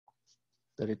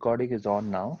The recording is on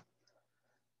now.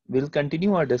 We'll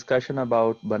continue our discussion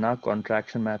about Banach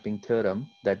contraction mapping theorem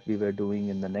that we were doing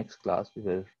in the next class. We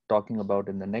were talking about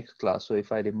in the next class. So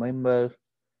if I remember,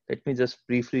 let me just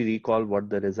briefly recall what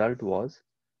the result was.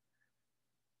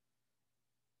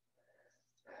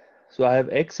 So I have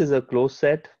X is a closed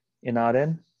set in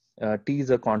Rn. T is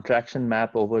a contraction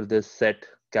map over this set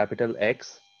capital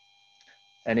X.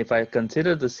 And if I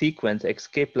consider the sequence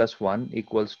xk plus 1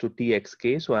 equals to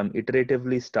txk, so I'm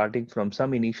iteratively starting from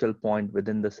some initial point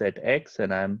within the set X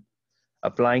and I'm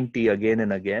applying t again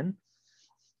and again.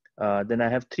 Then I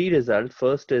have three results.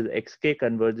 First is xk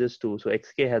converges to, so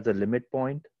xk has a limit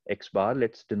point, x bar,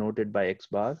 let's denote it by x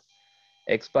bar.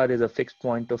 X bar is a fixed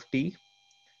point of t.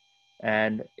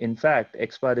 And in fact,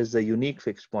 x bar is the unique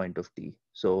fixed point of t.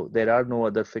 So there are no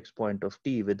other fixed point of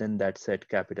t within that set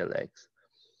capital X.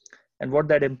 And what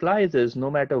that implies is no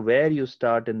matter where you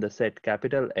start in the set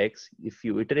capital X, if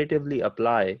you iteratively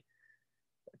apply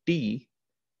t,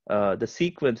 the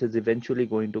sequence is eventually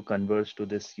going to converge to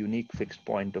this unique fixed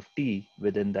point of t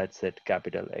within that set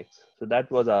capital X. So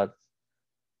that was our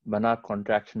Banach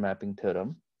contraction mapping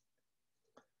theorem.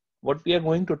 What we are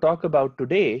going to talk about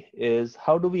today is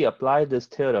how do we apply this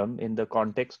theorem in the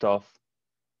context of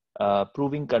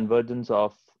proving convergence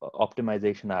of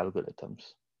optimization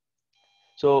algorithms.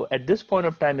 So at this point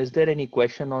of time, is there any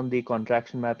question on the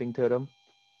contraction mapping theorem?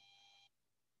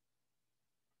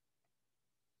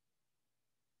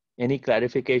 Any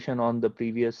clarification on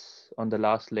the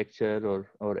last lecture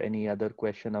or any other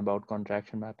question about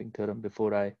contraction mapping theorem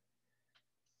before I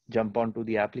jump onto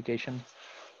the application?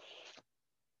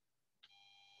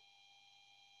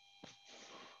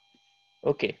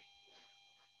 Okay.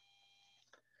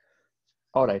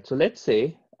 All right, so let's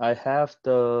say I have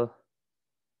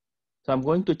so I'm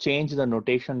going to change the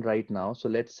notation right now. So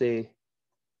let's say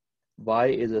Y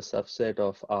is a subset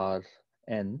of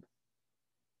Rn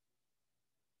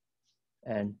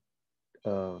and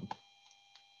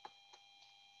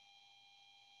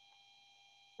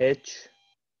H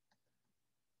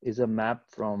is a map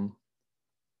from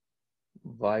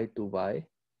Y to Y.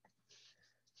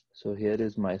 So here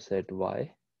is my set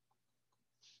Y.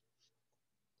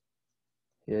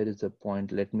 Here is a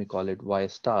point, let me call it Y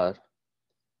star.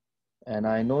 And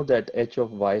I know that H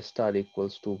of Y star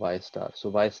equals to Y star. So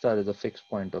Y star is a fixed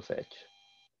point of H.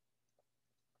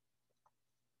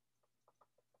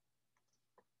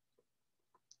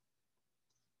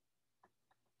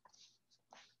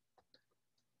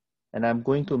 And I'm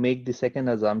going to make the second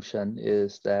assumption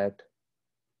is that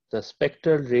the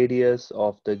spectral radius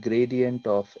of the gradient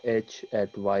of H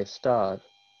at Y star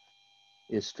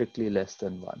is strictly less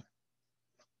than 1.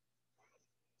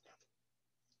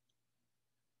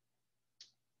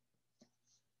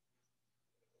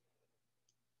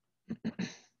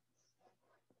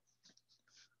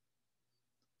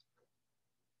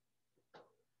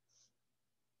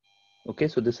 Okay,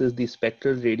 so this is the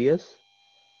spectral radius.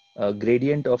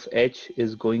 Gradient of H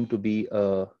is going to be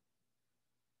a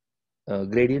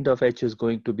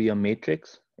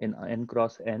matrix in n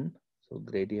cross n. So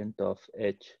gradient of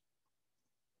H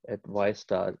at Y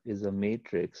star is a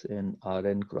matrix in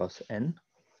Rn cross n.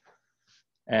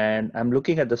 And I'm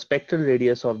looking at the spectral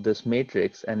radius of this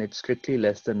matrix and it's strictly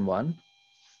less than 1.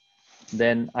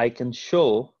 Then I can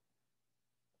show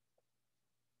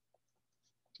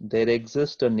there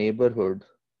exists a neighborhood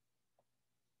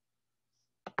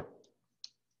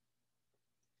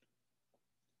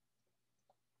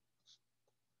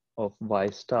of Y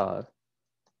star.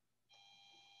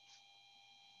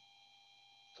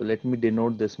 So let me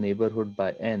denote this neighborhood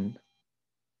by n.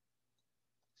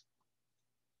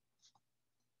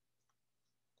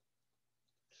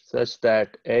 Such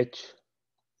that H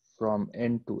from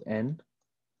n to n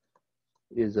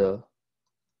is a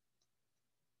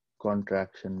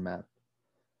contraction map.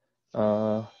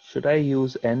 Should I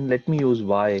use n? Let me use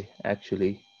Y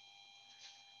actually.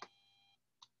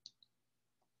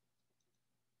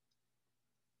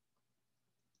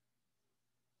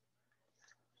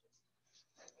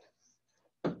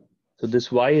 So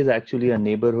this Y is actually a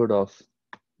neighborhood of,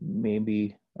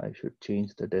 maybe I should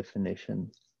change the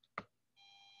definition.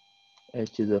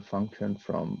 H is a function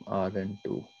from Rn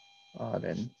to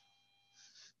Rn.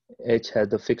 H has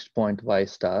the fixed point Y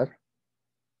star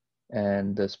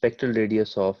and the spectral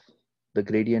radius of the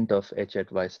gradient of H at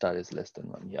Y star is less than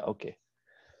 1. Yeah, okay.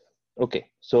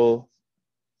 Okay, so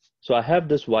I have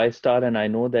this Y star and I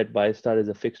know that Y star is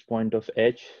a fixed point of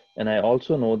H, and I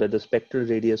also know that the spectral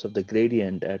radius of the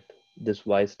gradient at this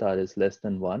Y star is less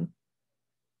than 1.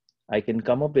 I can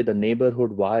come up with a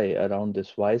neighborhood Y around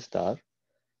this Y star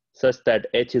such that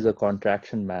H is a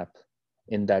contraction map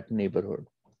in that neighborhood.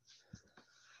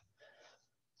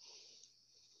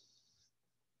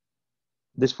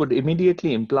 This would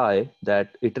immediately imply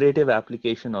that iterative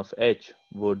application of H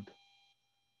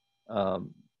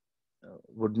um,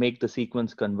 would make the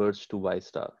sequence converge to Y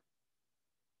star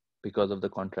because of the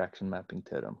contraction mapping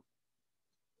theorem.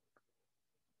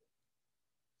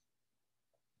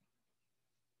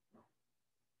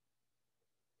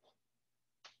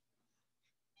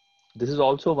 This is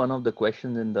also one of the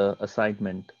questions in the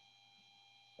assignment.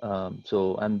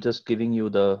 So I'm just giving you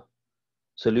the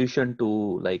solution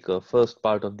to like a first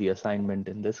part of the assignment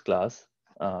in this class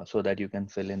so that you can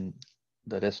fill in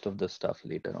the rest of the stuff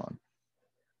later on.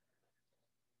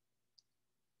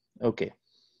 Okay.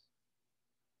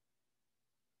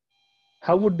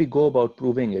 How would we go about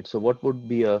proving it? So what would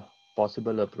be a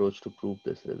possible approach to prove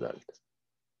this result?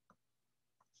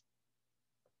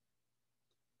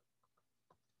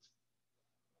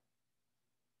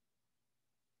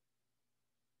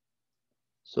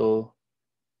 So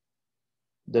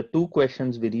the two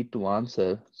questions we need to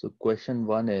answer. So question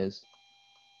one is,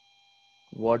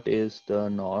 what is the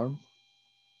norm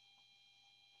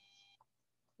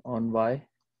on Y?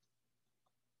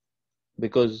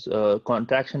 Because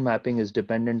contraction mapping is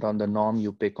dependent on the norm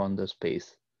you pick on the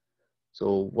space.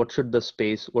 So what should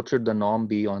the norm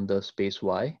be on the space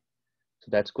Y? So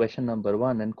that's question number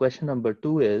one. And question number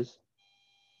two is,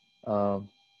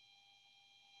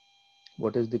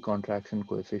 what is the contraction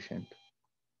coefficient?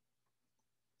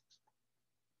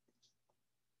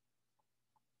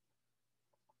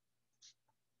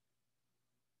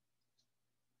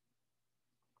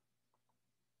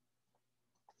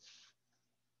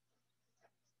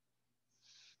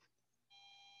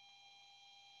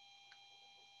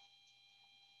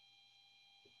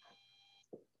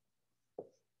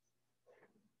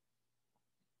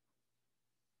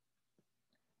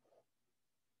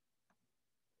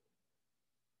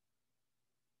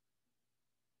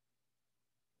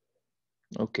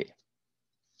 Okay.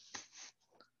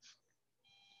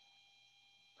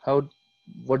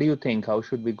 What do you think? How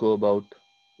should we go about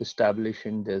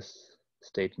establishing this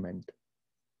statement?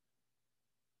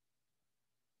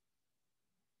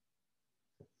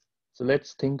 So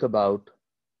let's think about,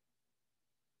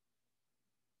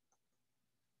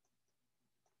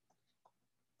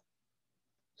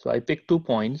 so I picked 2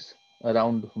 points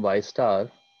around Y star,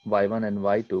 Y1 and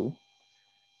Y2,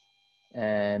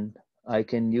 and I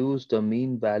can use the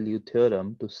mean value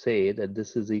theorem to say that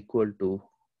this is equal to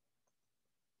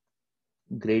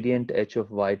gradient h of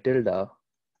Y tilde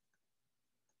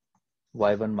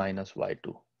Y1 minus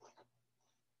Y2.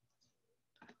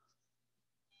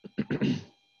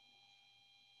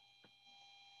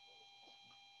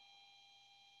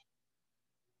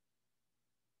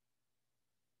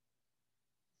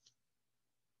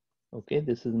 Okay,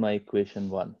 this is my equation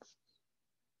 1.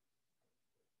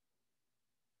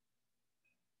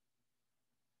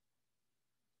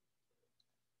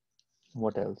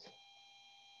 What else?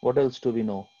 What else do we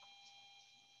know?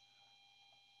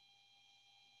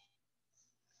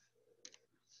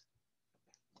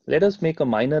 Let us make a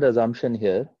minor assumption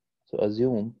here. So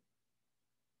assume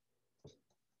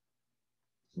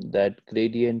that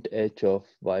gradient h of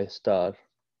Y star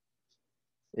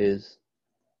is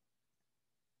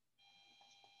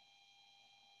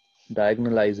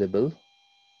diagonalizable,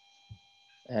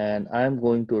 and I'm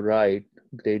going to write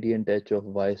gradient h of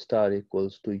Y star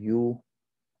equals to u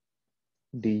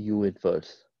du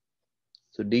inverse.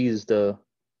 So D is the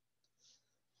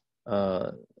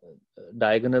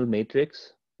diagonal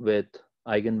matrix with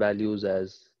eigenvalues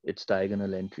as its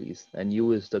diagonal entries, and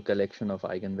U is the collection of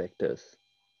eigenvectors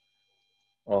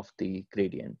of the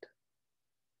gradient.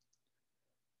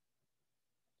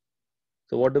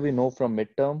 So what do we know from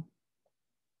midterm?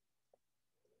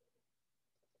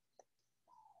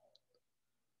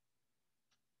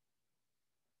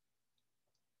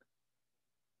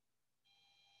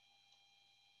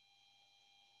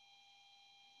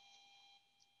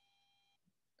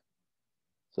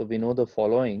 So we know the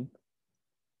following: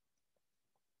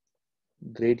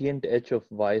 gradient h of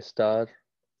Y star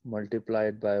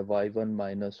multiplied by Y1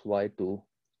 minus Y2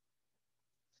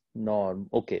 norm.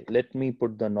 Okay, let me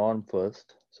put the norm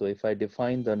first. So if I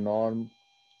define the norm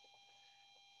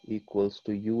equals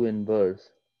to U inverse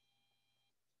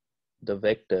the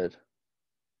vector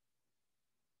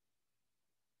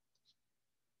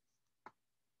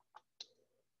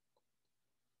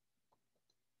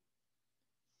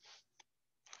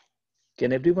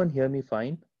Can everyone hear me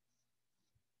fine?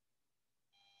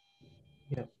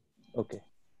 Yeah. Okay.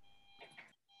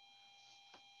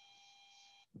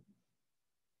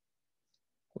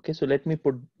 Okay, so let me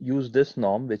use this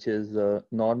norm, which is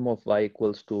norm of y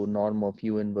equals to norm of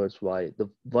u inverse y, the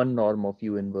one norm of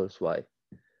u inverse y.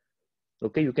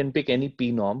 Okay, you can pick any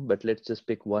p norm, but let's just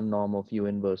pick one norm of u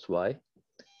inverse y.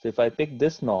 So if I pick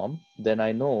this norm, then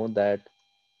I know that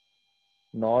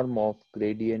norm of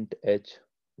gradient h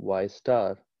y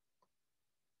star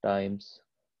times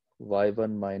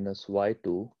y1 minus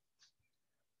y2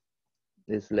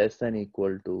 is less than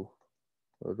equal to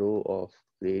rho of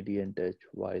gradient h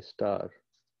y star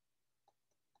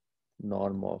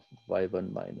norm of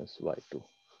y1 minus y2.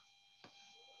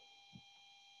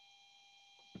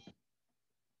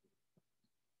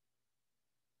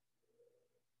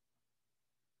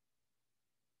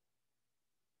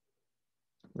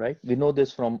 Right? We know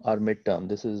this from our midterm.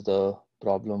 This is the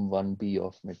problem 1b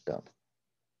of midterm.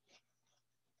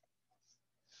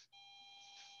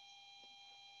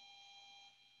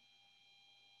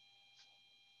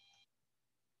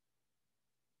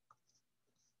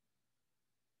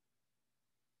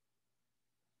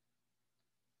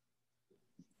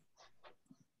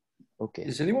 Okay.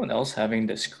 Is anyone else having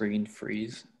the screen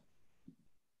freeze?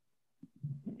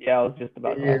 Yeah, I was just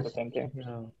about to ask the Yes. same thing.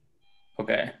 Yeah.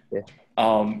 Okay. Yeah.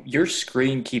 Your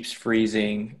screen keeps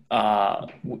freezing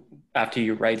after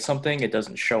you write something. It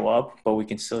doesn't show up, but we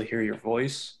can still hear your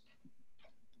voice.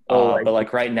 Oh, I But see.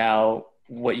 like right now,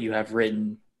 what you have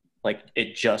written, like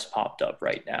it just popped up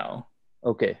right now.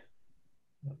 Okay.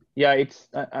 Yeah, it's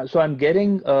so I'm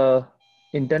getting a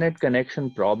internet connection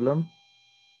problem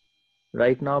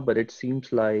right now, but it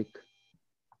seems like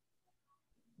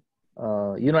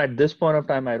at this point of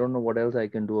time, I don't know what else I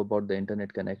can do about the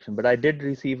internet connection, but I did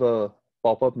receive a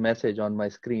pop-up message on my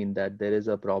screen that there is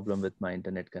a problem with my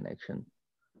internet connection.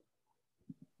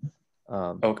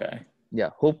 Okay.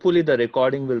 Yeah, hopefully the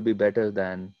recording will be better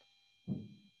than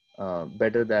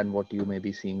what you may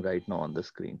be seeing right now on the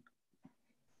screen.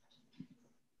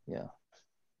 Yeah.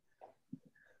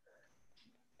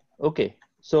 Okay,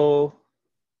 so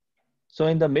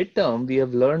in the midterm, we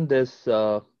have learned this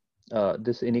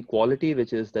this inequality,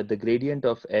 which is that the gradient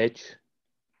of h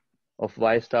of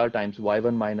y star times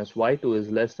y1 minus y2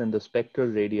 is less than the spectral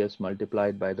radius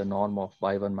multiplied by the norm of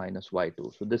y1 minus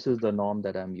y2. So this is the norm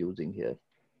that I'm using here.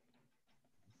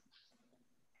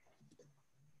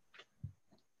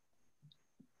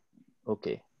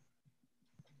 Okay.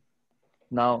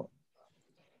 Now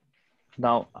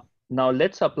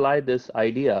let's apply this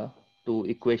idea to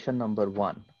equation number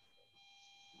 1.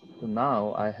 So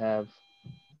now I have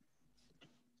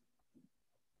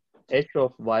h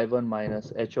of y1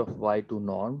 minus h of y2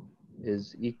 norm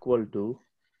is equal to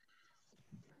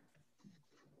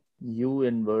u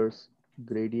inverse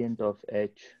gradient of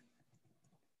h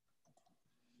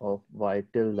of y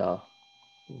tilde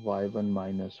y1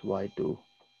 minus y2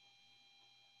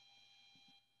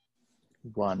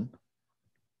 1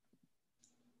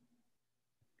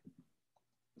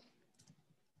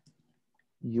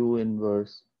 u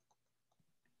inverse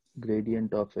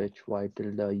gradient of h y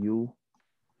tilde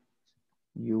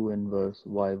u inverse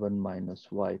y1 minus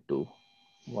y2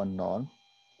 1 norm.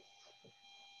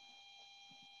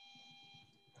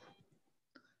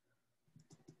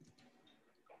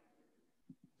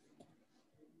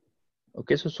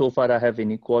 Okay, so far I have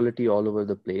inequality all over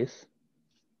the place.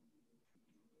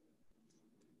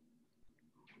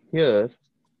 Here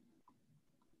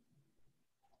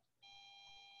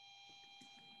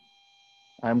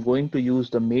I'm going to use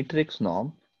the matrix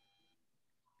norm.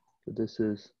 So this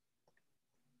is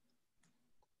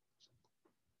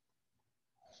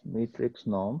matrix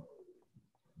norm.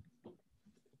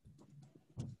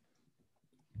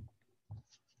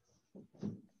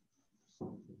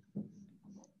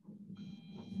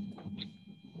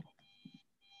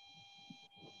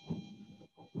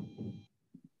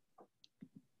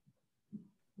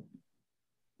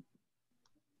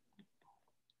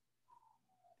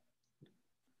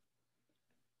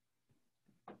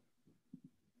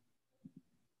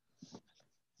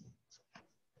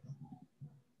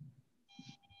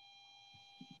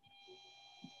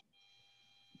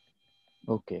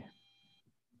 Okay.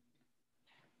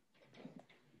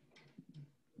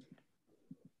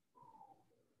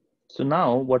 So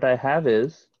now what I have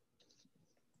is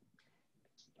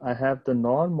I have the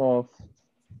norm of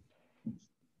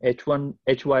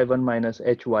hy1 minus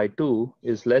hy2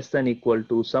 is less than equal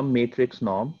to some matrix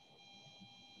norm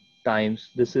times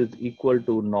this is equal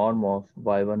to norm of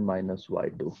y1 minus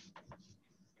y2.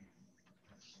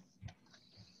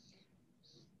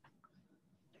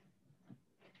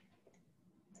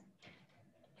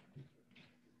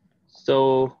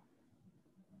 So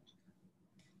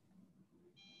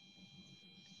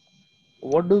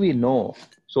what do we know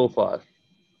so far?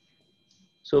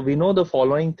 So we know the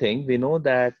following thing. We know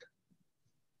that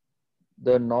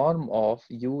the norm of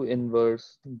u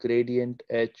inverse gradient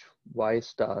h y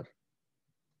star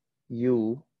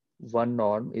U one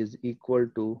norm is equal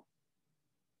to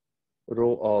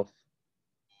rho of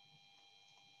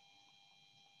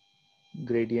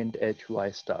gradient H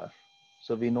y star.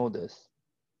 So we know this.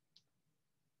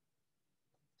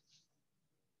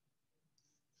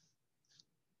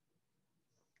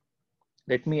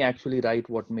 Let me actually write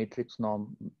what matrix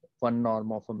norm, one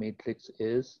norm of a matrix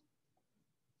is.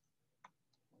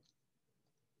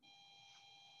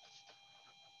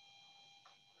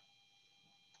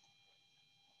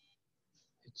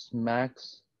 It's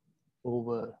max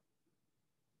over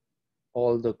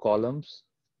all the columns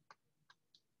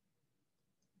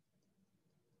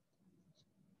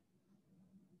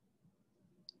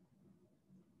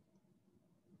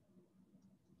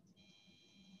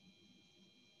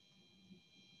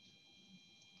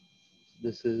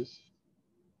this is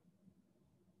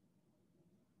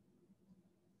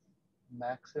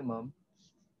maximum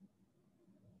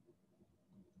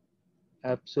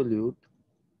absolute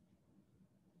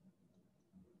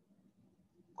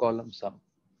column sum.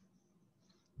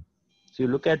 So you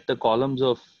look at the columns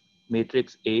of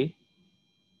matrix A,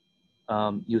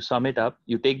 you sum it up,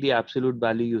 you take the absolute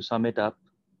value, you sum it up,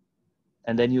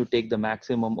 and then you take the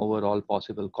maximum over all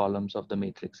possible columns of the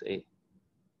matrix A.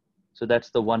 So that's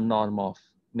the one norm of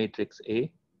matrix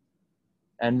A.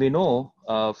 And we know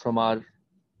from our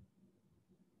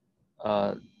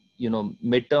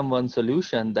midterm one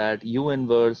solution that U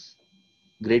inverse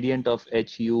gradient of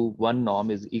HU one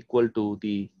norm is equal to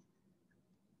the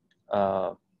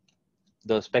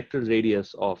spectral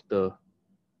radius of the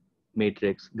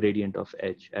matrix gradient of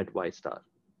H at Y star.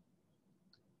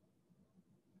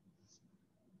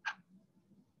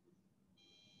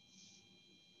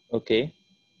 Okay.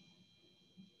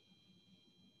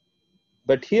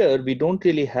 But here we don't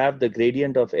really have the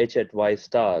gradient of H at Y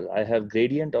star. I have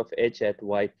gradient of H at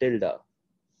Y tilde.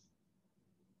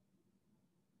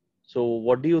 So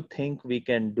what do you think we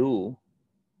can do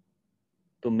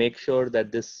to make sure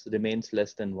that this remains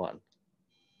less than 1?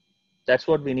 That's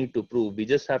what we need to prove. We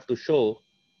just have to show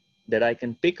that I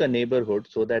can pick a neighborhood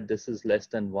so that this is less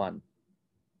than 1.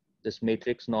 This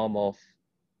matrix norm of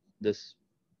this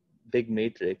big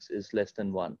matrix is less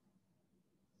than 1.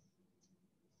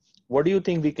 What do you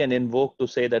think we can invoke to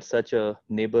say that such a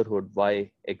neighborhood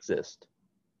Y exists,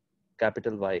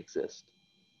 capital Y exists?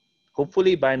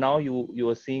 Hopefully by now you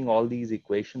are seeing all these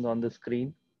equations on the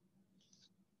screen.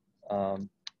 So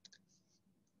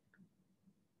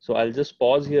I'll just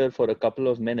pause here for a couple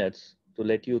of minutes to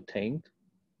let you think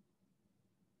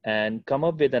and come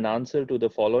up with an answer to the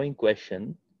following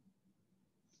question.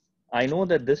 I know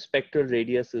that this spectral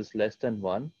radius is less than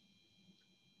 1.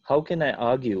 How can I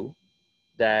argue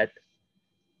that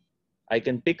I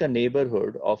can pick a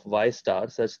neighborhood of Y star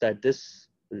such that this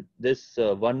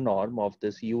one norm of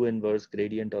this U inverse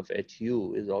gradient of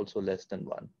HU is also less than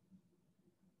 1?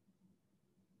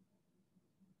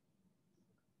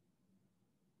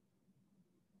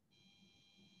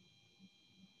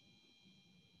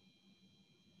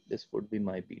 This would be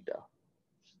my beta.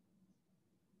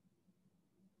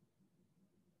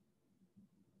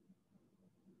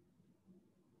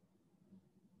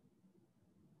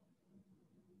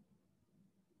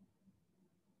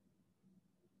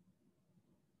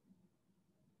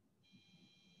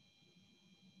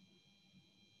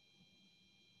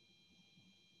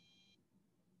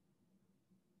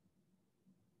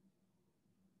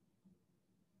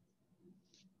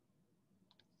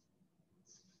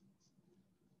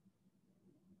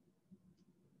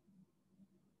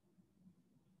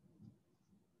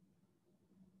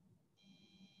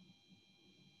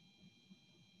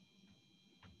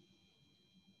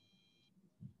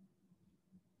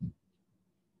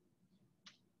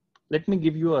 Let me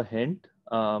give you a hint.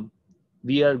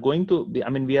 We are going to,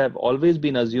 we have always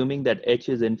been assuming that H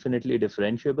is infinitely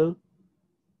differentiable.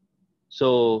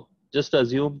 So just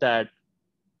assume that,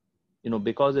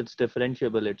 because it's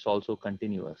differentiable, it's also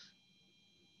continuous.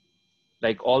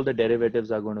 Like all the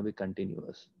derivatives are going to be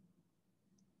continuous.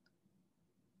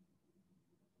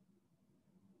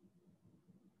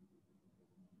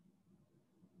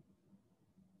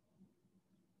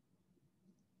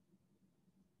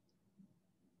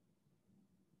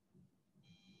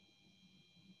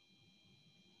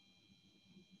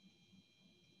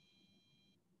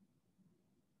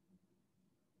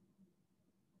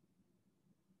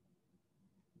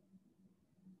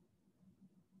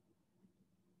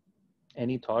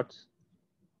 Any thoughts?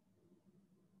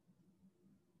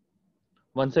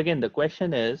 Once again, the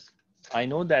question is, I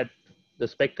know that the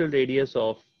spectral radius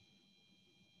of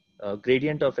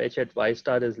gradient of H at Y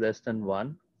star is less than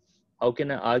 1. How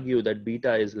can I argue that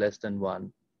beta is less than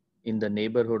 1 in the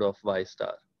neighborhood of Y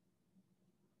star?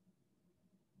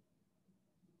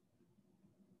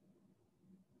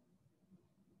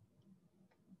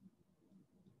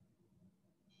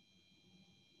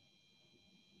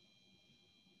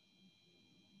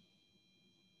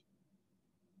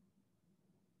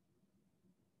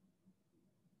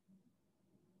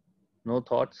 No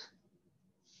thoughts?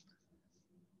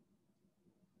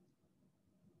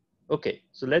 Okay,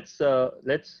 so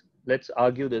let's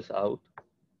argue this out.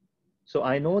 So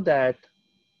I know that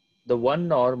the one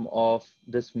norm of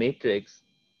this matrix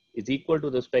is equal to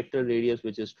the spectral radius,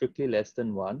 which is strictly less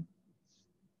than 1.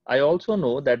 I also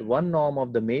know that one norm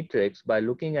of the matrix, by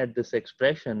looking at this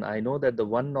expression, I know that the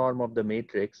one norm of the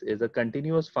matrix is a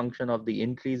continuous function of the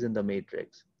entries in the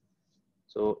matrix.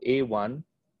 So A1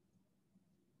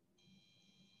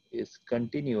 is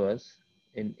continuous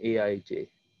in Aij.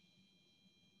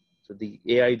 So the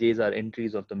Aij's are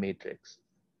entries of the matrix.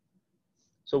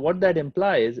 So what that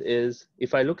implies is,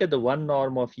 if I look at the one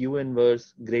norm of U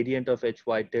inverse gradient of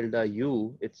Hy tilde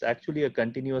U, it's actually a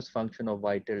continuous function of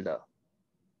Y tilde.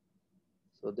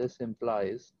 So this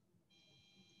implies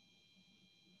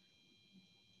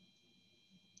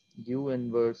U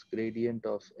inverse gradient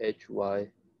of Hy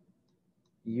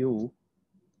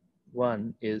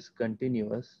U1 is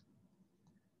continuous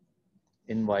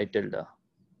in Y tilde.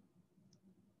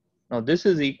 Now this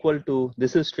is equal to,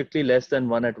 this is strictly less than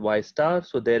 1 at Y star,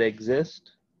 so there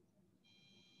exists,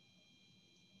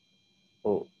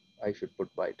 oh, I should put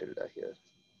Y tilde here.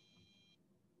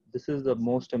 This is the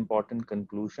most important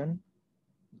conclusion.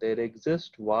 There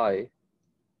exists Y,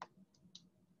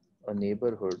 a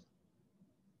neighborhood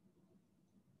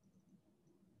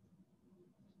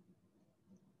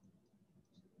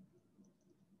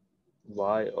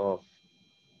Y of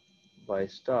Y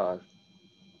star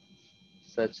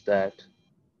such that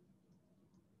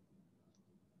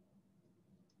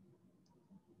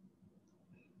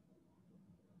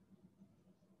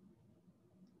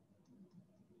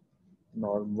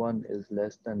norm 1 is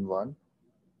less than 1.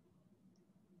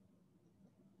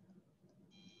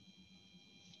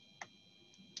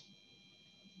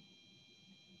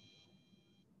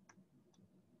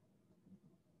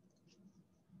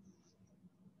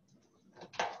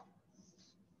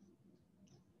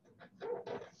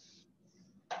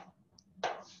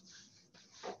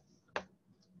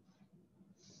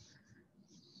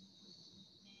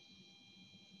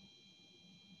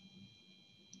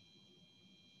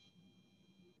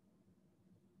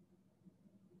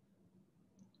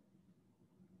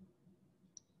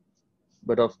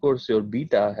 But of course, your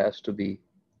beta has to be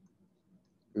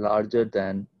larger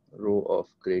than rho of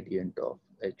gradient of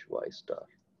Hy star.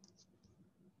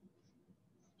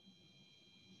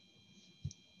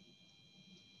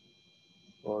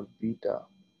 For beta,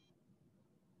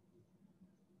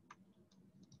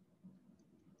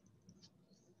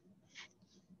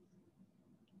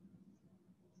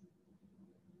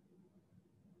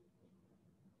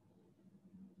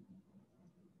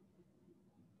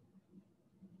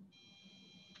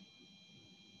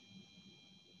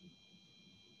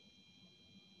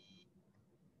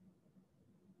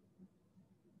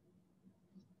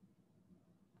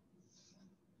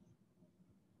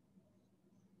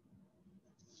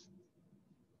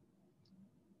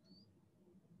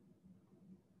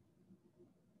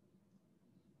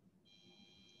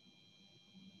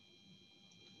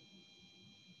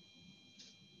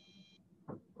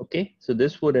 okay, so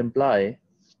this would imply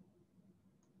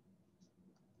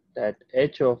that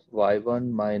H of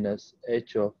Y1 minus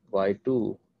H of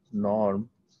Y2 norm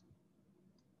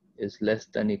is less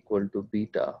than equal to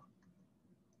beta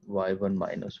Y1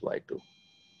 minus Y2.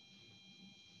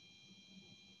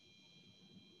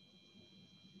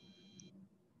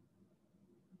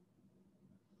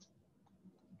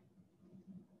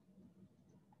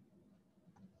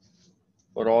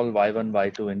 For all Y1,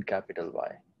 Y2 in capital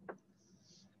Y.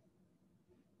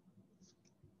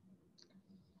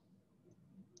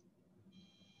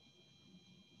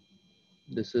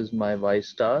 This is my Y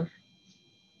star,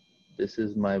 this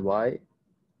is my Y,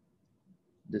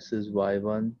 this is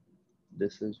Y1,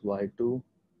 this is Y2,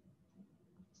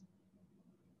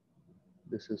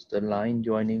 this is the line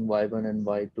joining Y1 and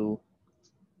Y2.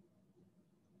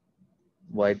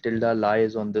 Y tilde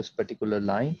lies on this particular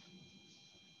line,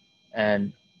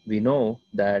 and we know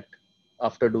that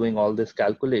after doing all this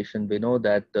calculation, we know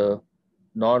that the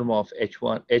norm of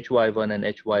Hy1 and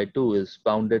Hy2 is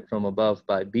bounded from above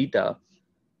by beta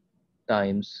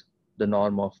times the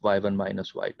norm of Y1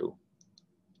 minus Y2,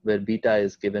 where beta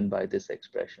is given by this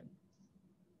expression.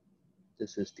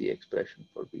 This is the expression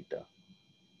for beta.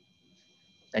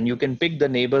 And you can pick the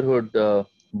neighborhood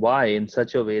Y in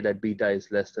such a way that beta is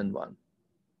less than 1.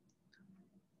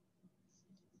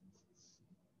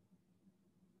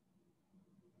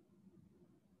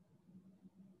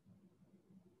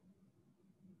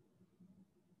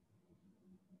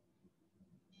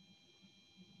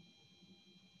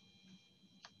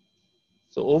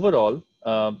 So overall,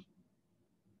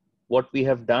 what we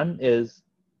have done is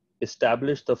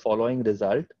establish the following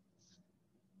result,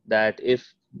 that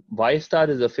if y star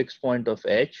is a fixed point of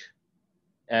H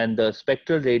and the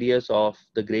spectral radius of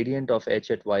the gradient of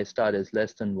H at y star is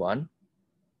less than 1,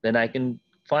 then I can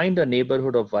find a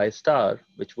neighborhood of y star,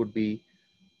 which would be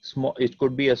small. It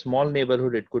could be a small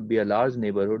neighborhood, it could be a large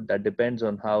neighborhood. That depends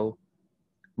on how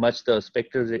much the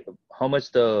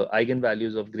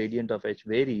eigenvalues of gradient of H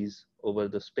varies over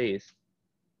the space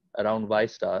around y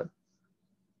star.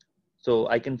 So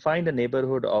I can find a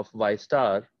neighborhood of y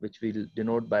star, which we'll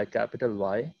denote by capital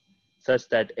Y, such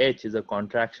that H is a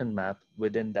contraction map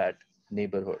within that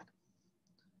neighborhood.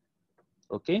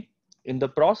 Okay. In the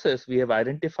process, we have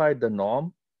identified the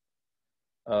norm,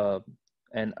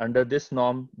 and under this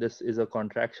norm, this is a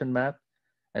contraction map.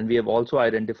 And we have also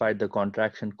identified the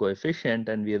contraction coefficient,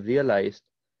 and we have realized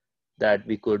that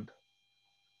we could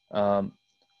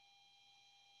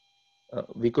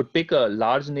pick a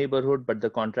large neighborhood, but the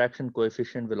contraction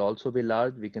coefficient will also be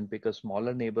large. We can pick a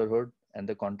smaller neighborhood, and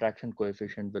the contraction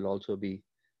coefficient will also be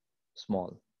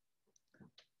small,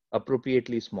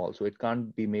 appropriately small. So it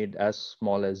can't be made as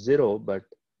small as 0, but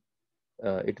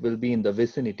it will be in the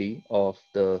vicinity of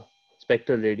the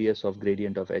spectral radius of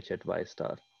gradient of H at y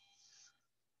star.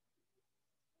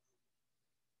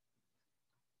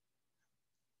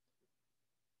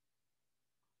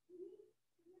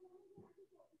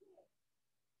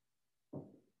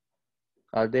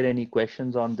 Are there any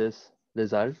questions on this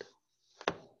result?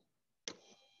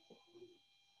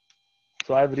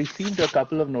 So I've received a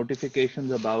couple of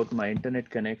notifications about my internet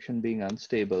connection being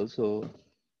unstable. So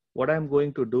what I'm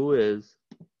going to do is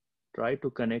try to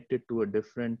connect it to a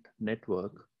different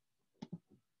network,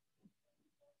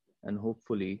 and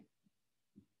hopefully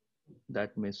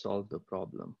that may solve the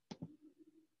problem.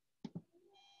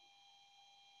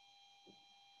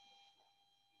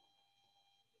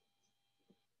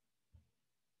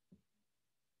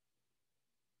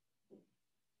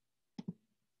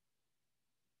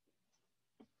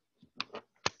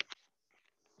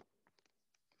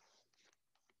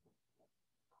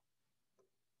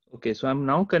 Okay, so I'm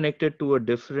now connected to a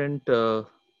different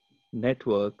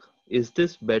network. Is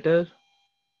this better?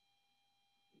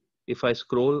 If I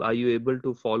scroll, are you able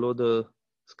to follow the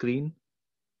screen?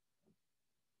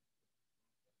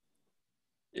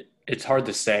 It's hard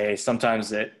to say.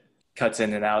 Sometimes it cuts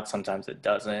in and out, sometimes it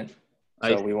doesn't.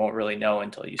 I So we won't really know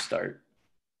until you start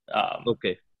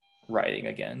Okay. writing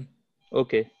again.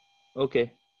 Okay.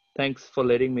 Okay. Thanks for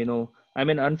letting me know. I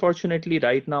mean, unfortunately,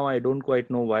 right now, I don't quite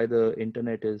know why the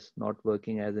internet is not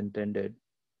working as intended.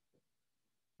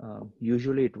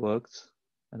 Usually it works,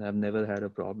 and I've never had a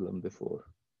problem before.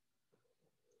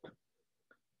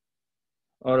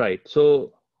 All right.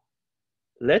 So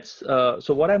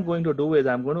so what I'm going to do is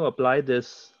I'm going to apply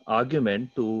this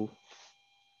argument to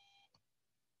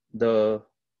the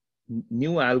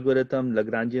new algorithm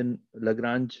Lagrangian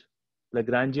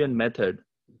method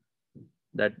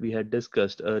that we had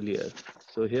discussed earlier.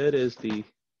 So here is the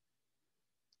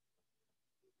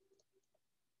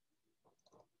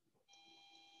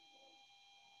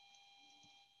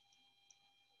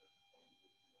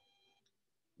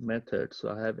method. So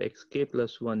I have xk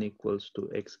plus 1 equals to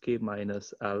xk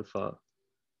minus alpha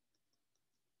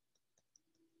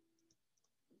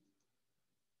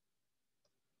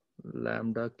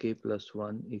lambda k plus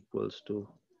 1 equals to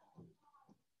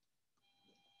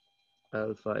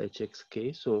alpha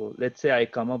hxk. So let's say I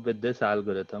come up with this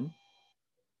algorithm.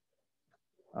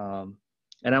 And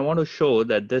I want to show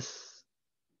that this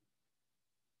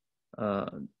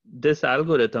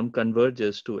algorithm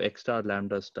converges to x star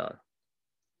lambda star.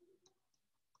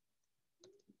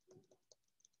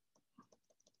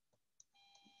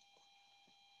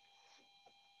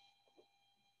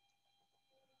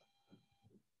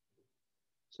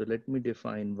 So let me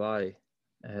define y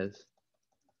as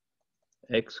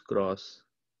x cross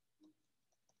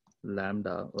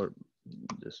lambda, or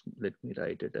just let me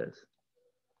write it as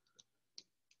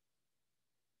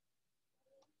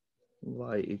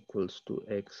y equals to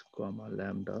x comma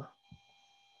lambda.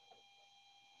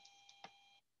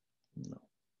 No.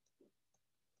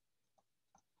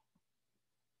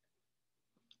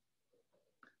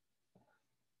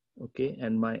 Okay,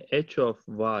 and my h of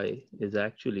y is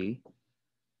actually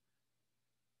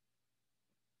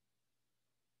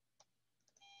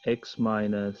x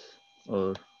minus,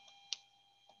 or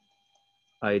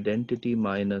identity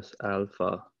minus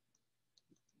alpha,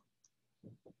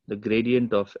 the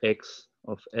gradient of x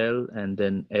of L and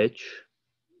then h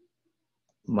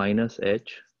minus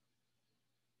h.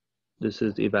 This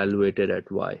is evaluated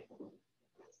at y.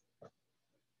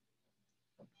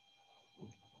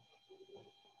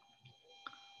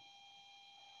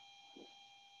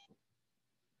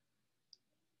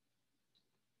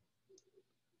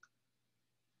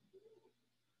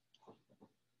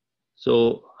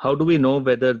 So how do we know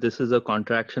whether this is a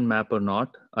contraction map or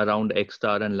not around X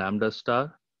star and lambda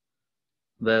star?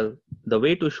 Well, the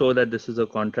way to show that this is a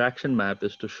contraction map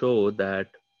is to show that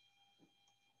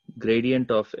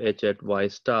gradient of H at Y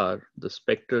star, the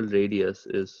spectral radius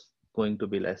is going to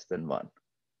be less than 1.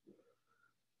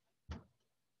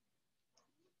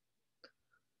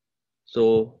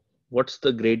 So what's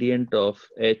the gradient of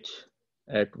H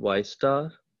at Y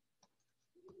star?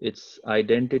 It's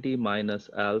identity minus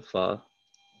alpha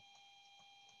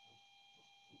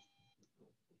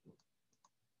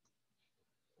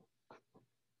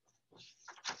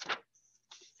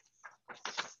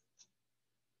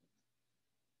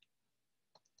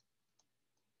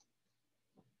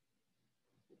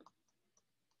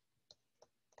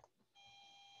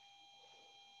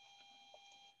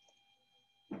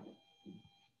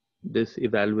this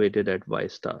evaluated at Y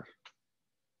star.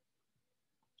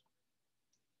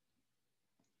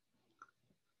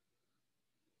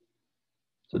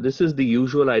 So this is the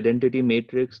usual identity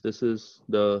matrix. This is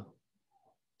the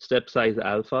step size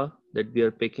alpha that we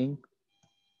are picking.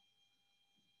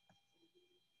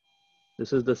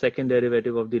 This is the second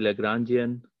derivative of the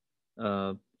Lagrangian,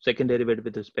 second derivative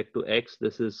with respect to X.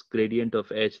 This is gradient of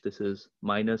H. This is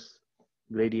minus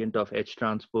gradient of H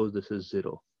transpose. This is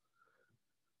 0.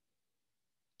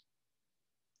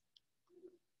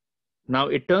 Now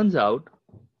it turns out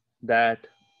that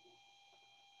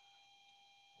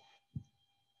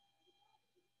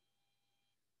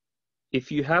if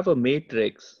you have a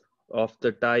matrix of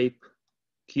the type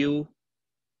Q,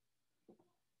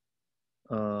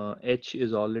 H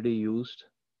is already used,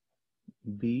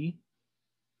 B,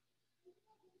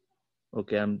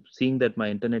 okay, I'm seeing that my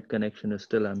internet connection is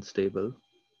still unstable,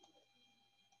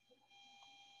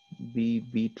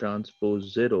 B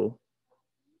transpose 0.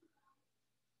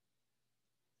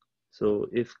 So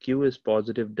if Q is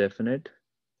positive definite,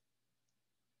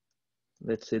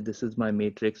 let's say this is my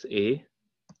matrix A.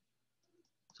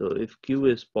 So if Q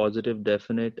is positive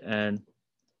definite and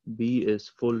B is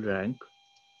full rank,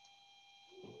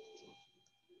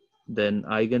 then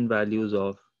eigenvalues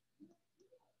of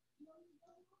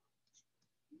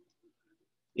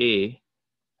A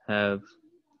have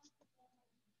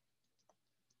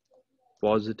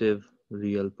positive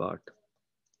real part.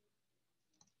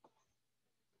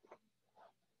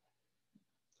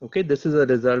 Okay, this is a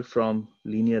result from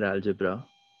linear algebra.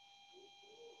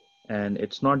 And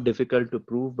it's not difficult to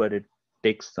prove, but it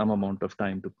takes some amount of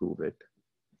time to prove it.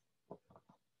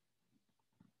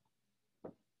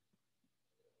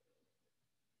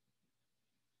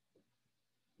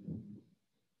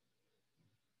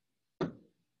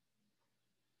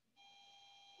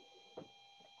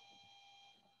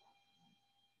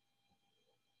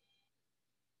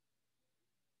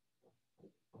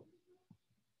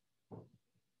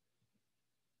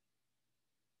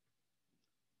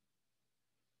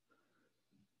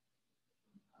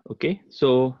 Okay,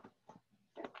 so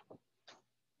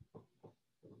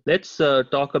let's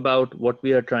talk about what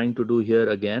we are trying to do here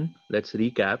again. Let's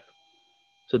recap.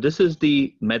 So this is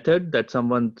the method that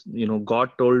someone,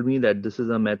 God told me that this is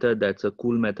a method that's a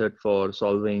cool method for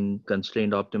solving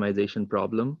constrained optimization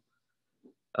problem.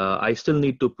 I still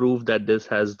need to prove that this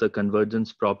has the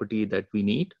convergence property that we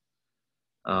need,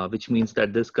 which means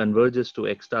that this converges to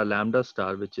X star lambda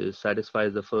star, which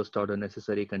satisfies the first order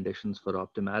necessary conditions for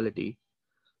optimality.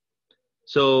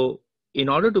 So in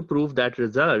order to prove that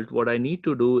result, what I need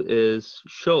to do is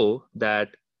show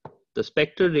that the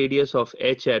spectral radius of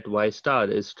H at Y star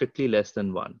is strictly less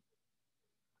than 1.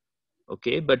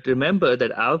 Okay, but remember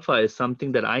that alpha is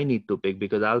something that I need to pick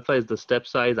because alpha is the step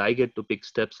size. I get to pick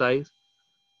step size.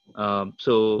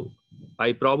 So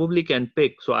I probably can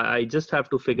pick. So I just have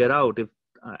to figure out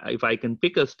if I can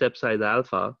pick a step size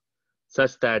alpha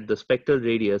such that the spectral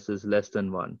radius is less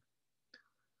than 1.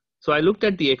 So I looked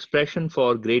at the expression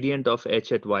for gradient of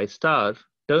H at Y star.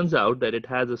 Turns out that it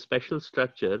has a special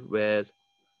structure where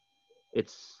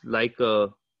it's like a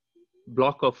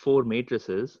block of 4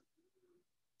 matrices.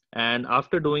 And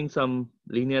after doing some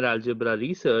linear algebra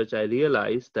research, I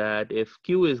realized that if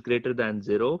Q is greater than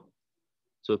 0,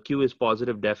 so Q is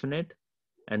positive definite,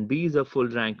 and B is a full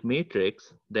rank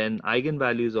matrix, then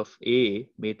eigenvalues of A,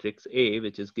 matrix A,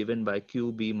 which is given by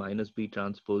QB minus B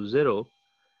transpose 0,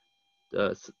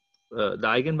 the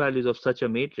eigenvalues of such a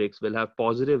matrix will have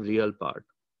positive real part.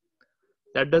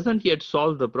 That doesn't yet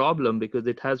solve the problem because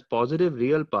it has positive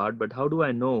real part, but how do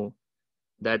I know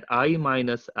that I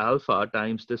minus alpha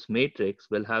times this matrix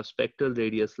will have spectral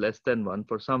radius less than 1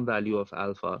 for some value of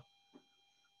alpha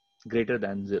greater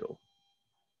than 0?